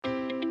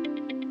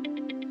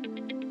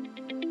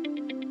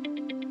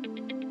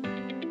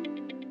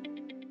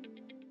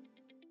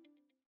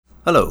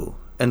Hello,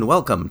 and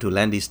welcome to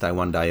Landy's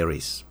Taiwan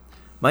Diaries.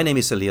 My name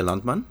is Elia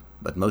Landman,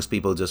 but most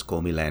people just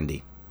call me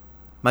Landy.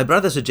 My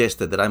brother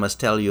suggested that I must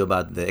tell you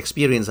about the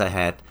experience I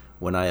had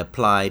when I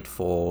applied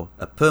for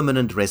a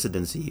permanent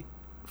residency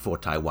for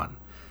Taiwan.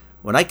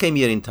 When I came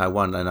here in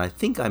Taiwan, and I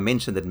think I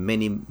mentioned it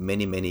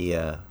many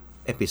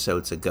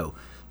episodes ago,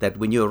 that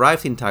when you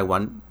arrived in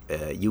Taiwan,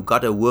 you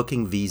got a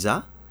working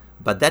visa,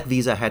 but that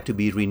visa had to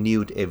be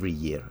renewed every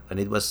year. And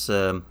it was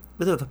a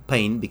bit of a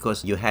pain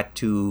because you had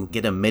to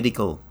get a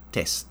medical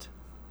test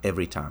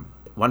every time.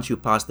 Once you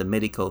pass the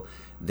medical,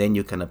 then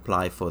you can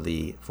apply for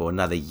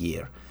another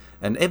year.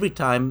 And every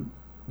time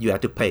you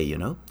had to pay,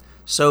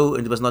 So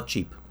it was not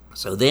cheap.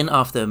 So then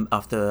after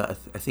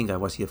I think I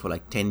was here for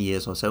like 10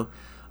 years or so,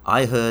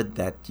 I heard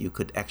that you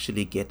could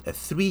actually get a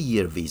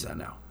 3-year visa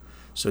now.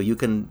 So you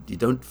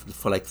don't,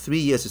 for like 3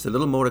 years, it's a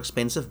little more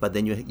expensive, but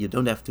then you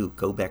don't have to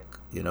go back,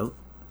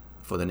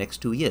 for the next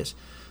 2 years.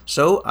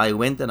 So I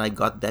went and I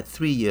got that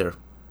 3-year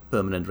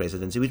permanent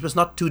residency, which was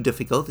not too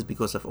difficult. It's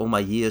because of all my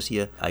years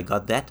here, I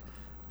got that.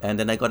 And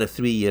then I got a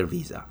 3-year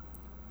visa.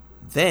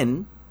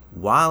 Then,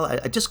 while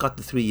I just got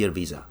the 3-year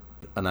visa,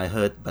 and I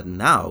heard, but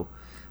now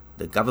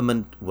the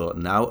government will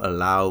now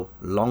allow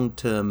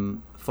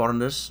long-term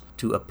foreigners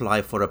to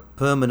apply for a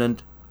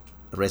permanent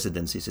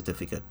residency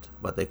certificate,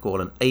 what they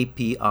call an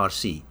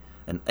APRC,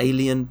 an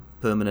Alien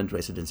Permanent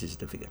Residency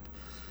Certificate.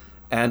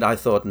 And I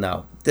thought,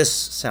 now, this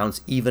sounds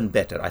even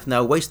better. I've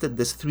now wasted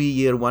this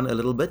 3-year one a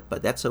little bit,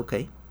 but that's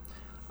okay.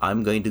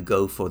 I'm going to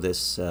go for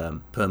this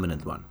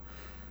permanent one.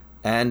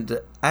 And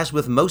as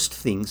with most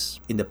things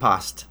in the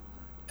past,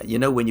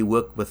 when you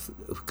work with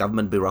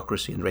government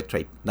bureaucracy and red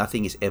tape,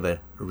 nothing is ever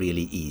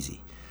really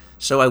easy.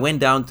 So I went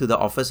down to the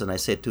office and I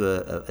said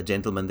to a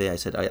gentleman there, I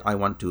said, I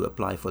want to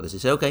apply for this. He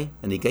said, okay.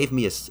 And he gave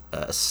me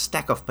a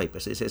stack of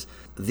papers. He says,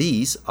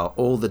 these are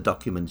all the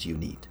documents you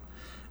need.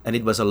 And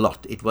it was a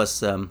lot. It was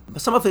some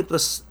of it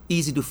was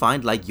easy to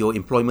find, like your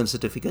employment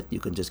certificate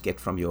you can just get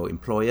from your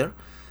employer,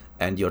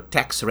 and your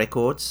tax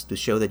records to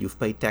show that you've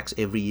paid tax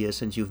every year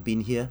since you've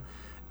been here.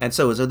 And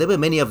so there were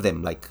many of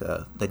them like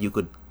that you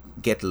could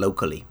get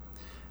locally.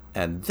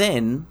 And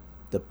then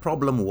the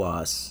problem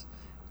was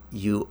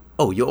you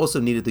also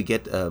needed to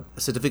get a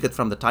certificate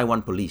from the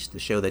Taiwan police to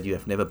show that you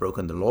have never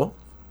broken the law.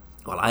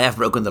 Well, I have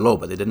broken the law,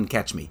 but they didn't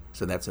catch me,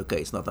 so that's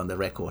okay. It's not on the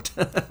record.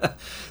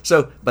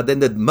 But then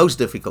the most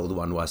difficult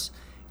one was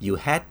you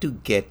had to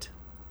get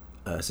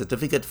a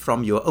certificate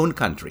from your own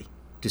country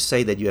to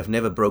say that you have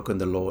never broken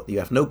the law, you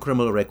have no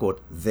criminal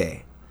record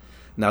there.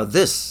 Now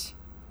this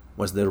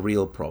was the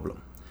real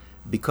problem,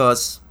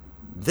 because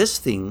this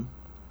thing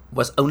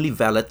was only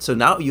valid. So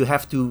now you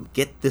have to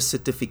get this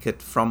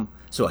certificate from,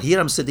 so here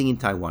I'm sitting in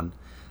Taiwan,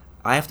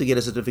 I have to get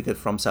a certificate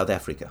from South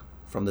Africa,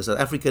 from the South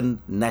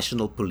African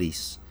National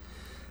Police.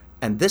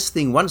 And this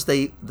thing, once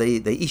they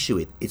issue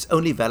it, it's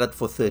only valid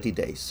for 30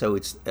 days. So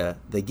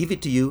they give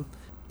it to you,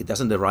 it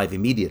doesn't arrive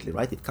immediately,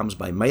 right? It comes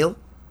by mail,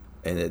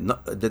 and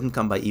it didn't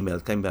come by email,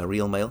 it came by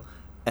real mail.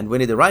 And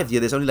when it arrived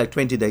here, there's only like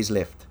 20 days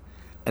left.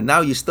 And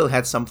now you still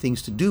had some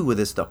things to do with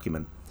this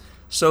document.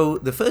 So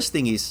the first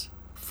thing is,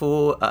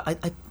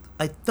 I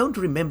don't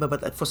remember,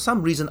 but for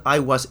some reason I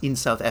was in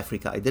South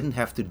Africa. I didn't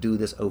have to do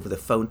this over the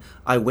phone.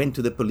 I went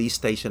to the police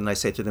station and I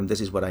said to them,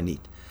 this is what I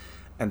need.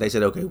 And they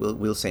said, okay,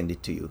 we'll send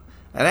it to you.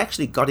 And I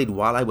actually got it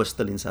while I was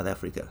still in South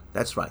Africa.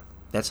 That's right.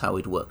 That's how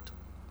it worked.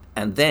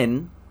 And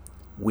then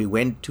we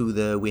had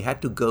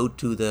to go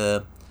to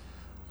the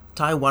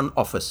Taiwan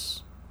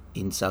office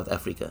in South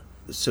Africa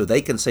so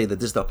they can say that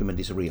this document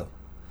is real.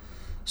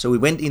 So we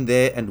went in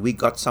there and we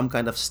got some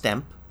kind of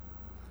stamp,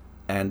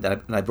 and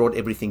I brought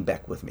everything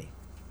back with me.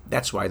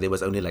 That's why there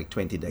was only like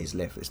 20 days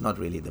left. It's not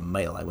really the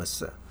mail. I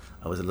was a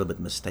little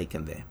bit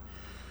mistaken there.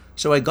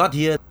 So I got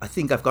here. I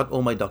think I've got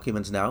all my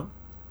documents now.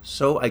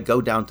 So I go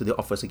down to the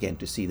office again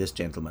to see this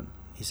gentleman.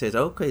 He says,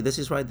 okay, this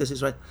is right.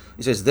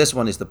 He says, this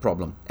one is the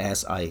problem,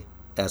 as I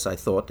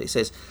thought. He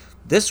says,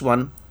 this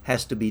one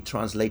has to be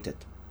translated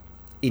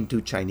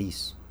into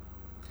Chinese.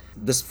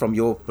 This from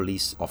your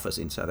police office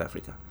in South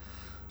Africa.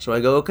 So I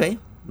go, okay,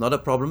 not a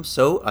problem.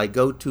 So I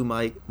go to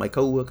my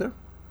co-worker.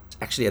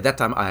 Actually, at that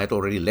time, I had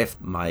already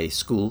left my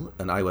school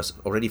and I was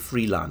already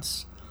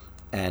freelance.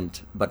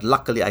 But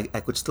luckily, I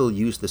could still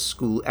use the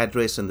school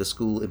address and the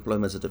school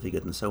employment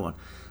certificate and so on.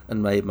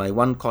 And my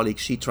one colleague,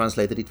 she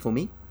translated it for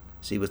me.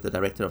 She was the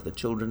director of the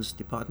children's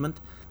department.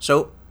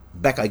 So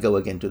back I go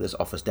again to this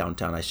office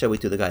downtown. I show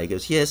it to the guy. He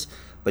goes, yes,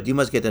 but you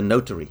must get a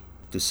notary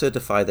to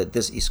certify that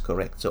this is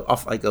correct. So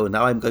off I go.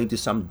 Now I'm going to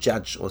some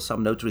judge or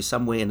some notary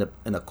somewhere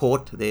in a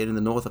court there in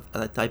the north of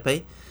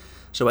Taipei.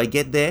 So I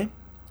get there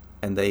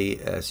and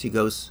she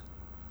goes,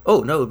 oh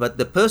no, but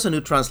the person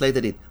who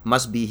translated it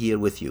must be here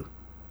with you.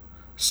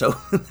 So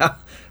now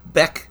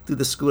back to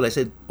the school, I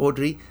said,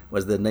 Audrey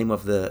was the name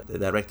of the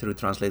director who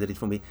translated it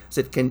for me. I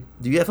said, do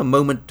you have a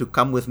moment to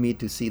come with me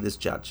to see this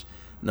judge?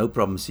 No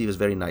problem. She was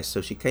very nice. So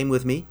she came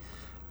with me,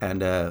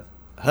 and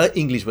her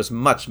English was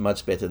much,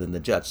 much better than the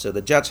judge. So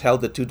the judge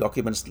held the two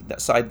documents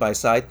side by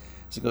side.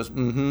 She goes,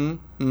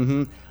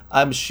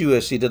 I'm sure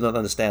she did not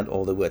understand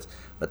all the words,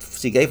 but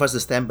she gave us the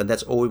stamp, and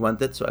that's all we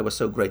wanted. So I was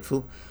so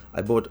grateful.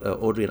 I bought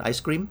Audrey an ice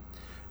cream,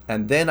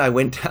 and then I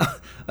went down.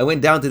 I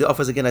went down to the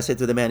office again. I said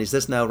to the man, "Is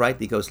this now right?"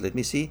 He goes, "Let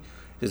me see."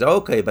 He says,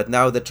 "Okay, but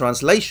now the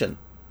translation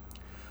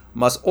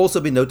must also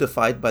be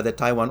notified by the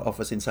Taiwan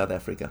office in South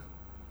Africa."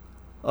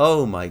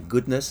 Oh my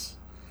goodness!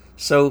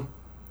 So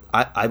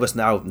I was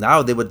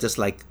now there were just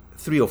like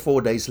 3 or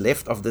 4 days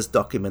left of this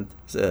document.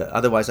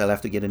 Otherwise, I'll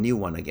have to get a new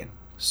one again.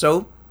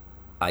 So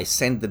I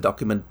sent the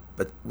document,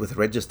 but with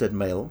registered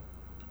mail.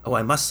 Oh,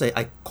 I must say,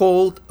 I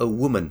called a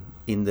woman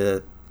in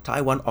the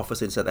Taiwan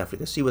office in South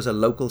Africa. She was a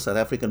local South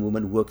African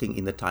woman working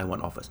in the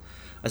Taiwan office.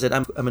 I said, I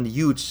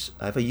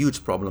have a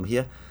huge problem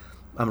here.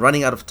 I'm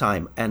running out of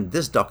time, and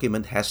this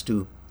document has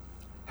to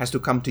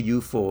come to you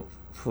for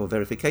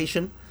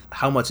verification.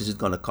 How much is it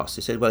going to cost?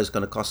 He said, well, it's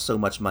going to cost so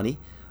much money,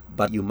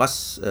 but you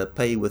must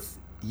pay with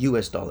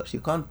US dollars. You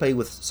can't pay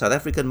with South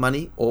African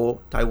money or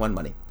Taiwan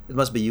money. It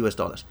must be US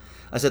dollars.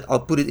 I said, I'll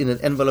put it in an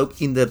envelope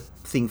in the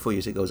thing for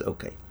you. So he goes,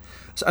 okay.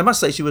 So I must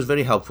say she was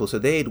very helpful. So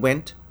there it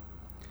went.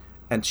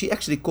 And she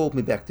actually called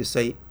me back to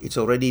say, it's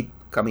already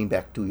coming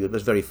back to you. It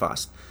was very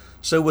fast.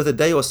 So with a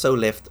day or so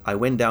left, I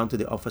went down to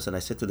the office and I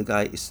said to the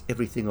guy, is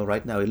everything all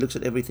right now? He looks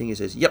at everything. He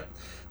says, yep,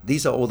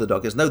 these are all the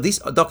documents. No, these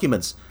are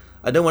documents.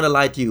 I don't want to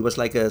lie to you. It was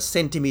like a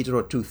centimeter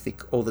or two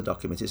thick, all the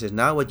documents. He says,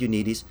 now what you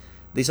need is,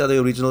 these are the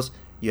originals.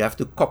 You have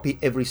to copy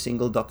every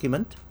single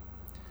document.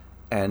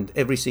 And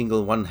every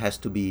single one has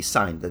to be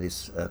signed. That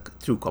is a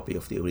true copy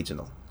of the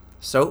original.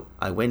 So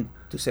I went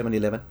to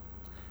 7-Eleven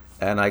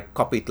and I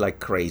copied like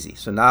crazy.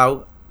 So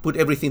now put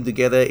everything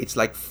together. It's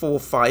like 4 or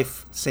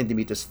 5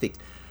 centimeters thick.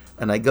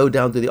 And I go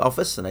down to the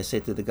office and I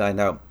said to the guy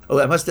now, oh,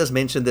 I must just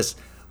mention this.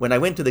 When I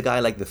went to the guy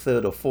like the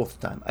 3rd or 4th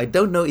time, I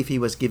don't know if he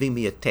was giving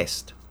me a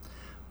test,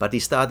 but he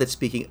started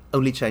speaking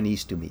only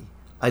Chinese to me.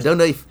 I don't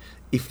know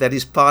if that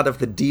is part of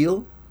the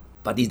deal,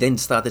 but he then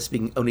started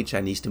speaking only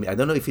Chinese to me. I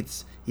don't know if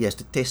he has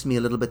to test me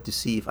a little bit to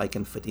see if I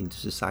can fit into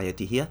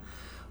society here.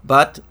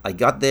 But I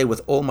got there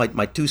with all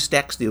my 2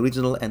 stacks, the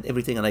original and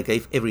everything, and I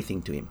gave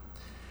everything to him.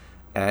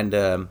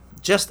 And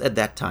just at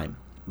that time,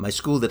 my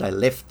school that I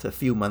left a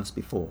few months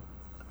before,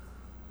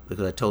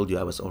 because I told you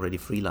I was already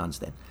freelance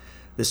then,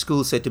 the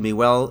school said to me,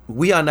 well,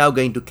 we are now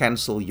going to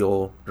cancel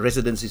your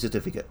residency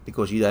certificate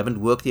because you haven't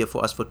worked here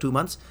for us for 2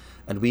 months,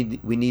 and we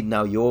need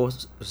now your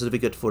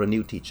certificate for a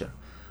new teacher.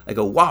 I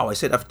go, wow. I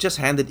said, I've just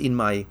handed in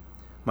my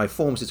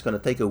forms. It's going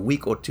to take a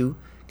week or 2.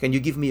 Can you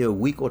give me a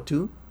week or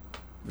 2?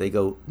 They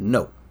go,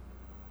 no.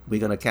 We're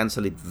going to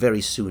cancel it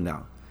very soon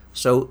now.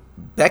 So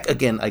back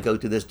again, I go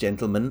to this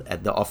gentleman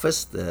at the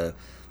office,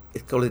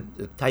 it's called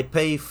the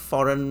Taipei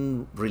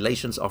Foreign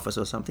Relations Office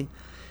or something.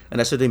 And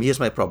I said to him, here's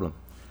my problem.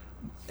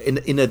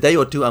 In a day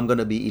or 2, I'm going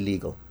to be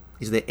illegal.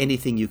 Is there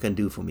anything you can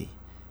do for me?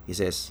 He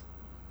says,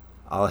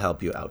 I'll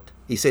help you out.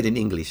 He said in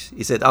English,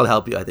 he said, I'll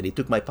help you out. And he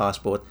took my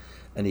passport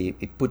and he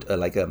put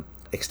like a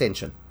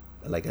extension,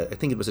 I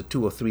think it was a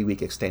 2 or 3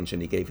 week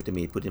extension. He gave it to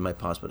me, he put in my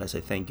passport. I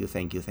said, thank you,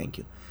 thank you, thank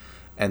you.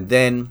 And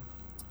then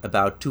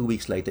about 2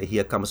 weeks later,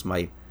 here comes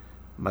my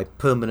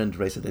permanent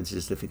residency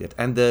certificate.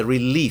 And the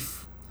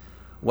relief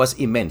was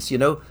immense. You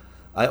know,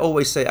 I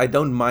always say I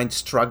don't mind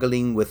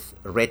struggling with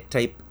red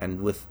tape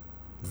and with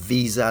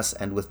visas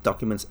and with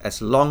documents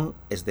as long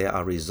as there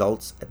are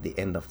results at the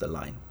end of the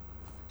line.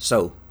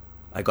 So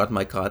I got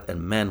my card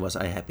and man, was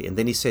I happy. And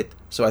then he said,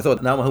 so I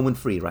thought, now I'm home and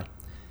free, right?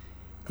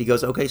 He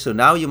goes, okay, so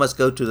now you must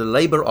go to the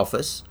labor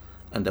office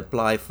and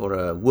apply for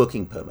a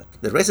working permit.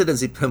 The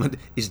residency permit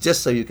is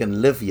just so you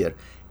can live here.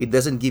 It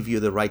doesn't give you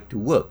the right to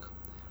work.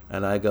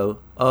 And I go,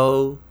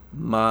 oh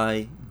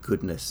my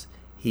goodness,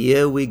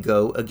 here we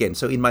go again.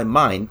 So in my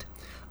mind,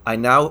 I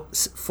now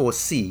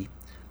foresee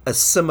a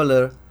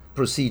similar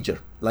procedure,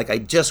 like I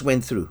just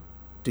went through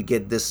to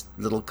get this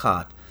little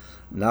card.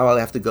 Now I'll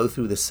have to go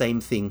through the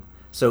same thing.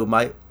 So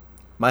my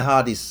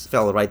heart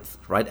fell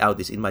right out.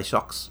 It's in my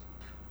socks.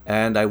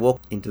 And I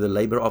walked into the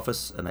labor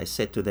office and I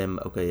said to them,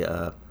 okay,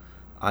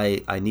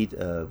 I need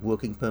a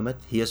working permit.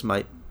 Here's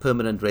my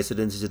permanent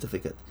residency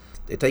certificate.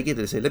 They take it and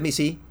they say, let me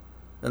see.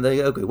 And they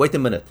go, okay, wait a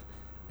minute.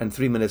 And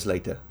 3 minutes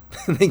later,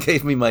 they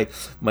gave me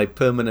my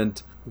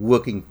permanent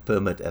working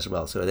permit as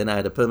well. So then I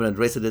had a permanent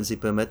residency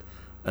permit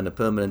and a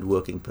permanent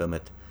working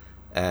permit.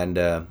 And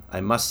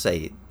I must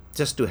say,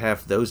 just to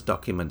have those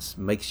documents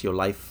makes your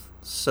life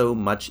so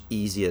much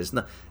easier.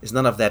 It's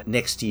none of that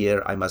next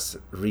year I must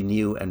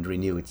renew and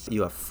renew.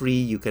 You are free,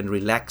 you can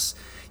relax,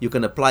 you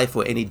can apply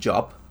for any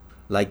job.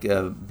 Like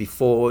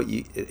before,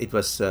 it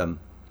was,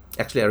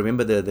 actually I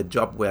remember the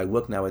job where I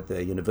work now at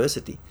the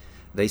university.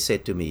 They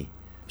said to me,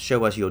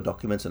 show us your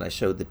documents, and I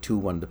showed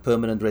the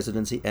permanent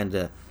residency,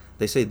 and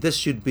they say, this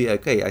should be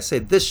okay. I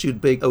said, this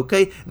should be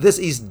okay. This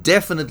is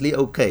definitely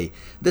okay.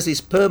 This is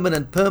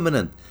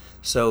permanent.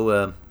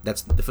 So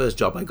that's the first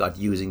job I got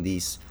using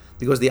these,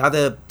 because the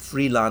other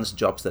freelance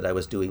jobs that I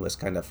was doing was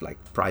kind of like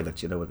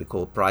private, what we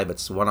call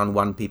privates,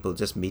 one-on-one people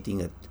just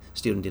meeting a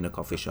student in a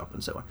coffee shop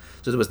and so on.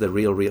 So it was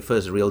the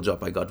first real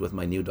job I got with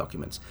my new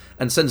documents.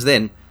 And since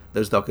then,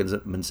 those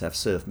documents have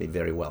served me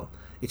very well.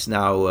 It's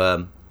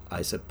now,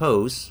 I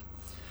suppose,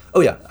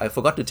 Oh yeah, I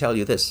forgot to tell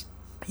you this.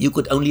 You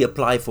could only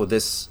apply for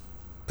this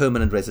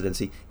permanent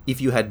residency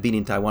if you had been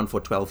in Taiwan for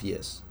 12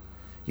 years.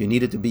 You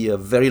needed to be a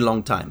very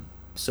long time.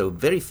 So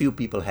very few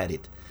people had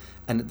it.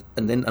 And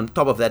then on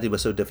top of that, it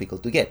was so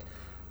difficult to get.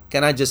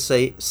 Can I just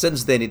say,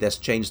 since then it has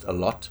changed a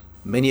lot.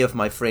 Many of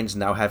my friends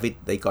now have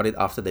it. They got it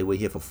after they were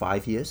here for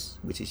 5 years,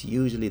 which is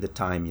usually the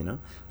time,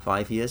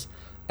 5 years.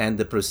 And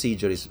the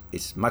procedure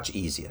is much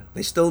easier.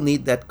 They still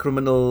need that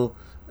criminal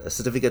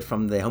certificate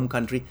from their home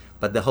country,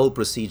 but the whole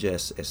procedure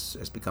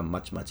has become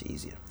much, much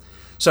easier.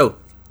 So,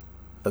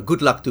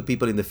 good luck to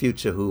people in the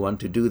future who want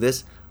to do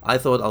this. I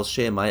thought I'll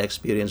share my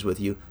experience with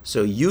you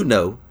so you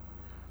know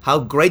how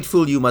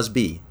grateful you must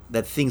be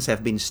that things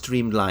have been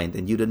streamlined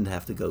and you didn't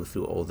have to go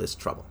through all this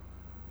trouble.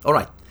 All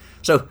right,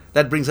 so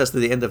that brings us to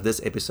the end of this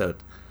episode.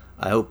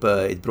 I hope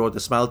it brought a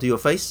smile to your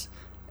face,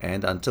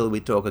 and until we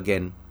talk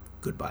again,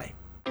 goodbye.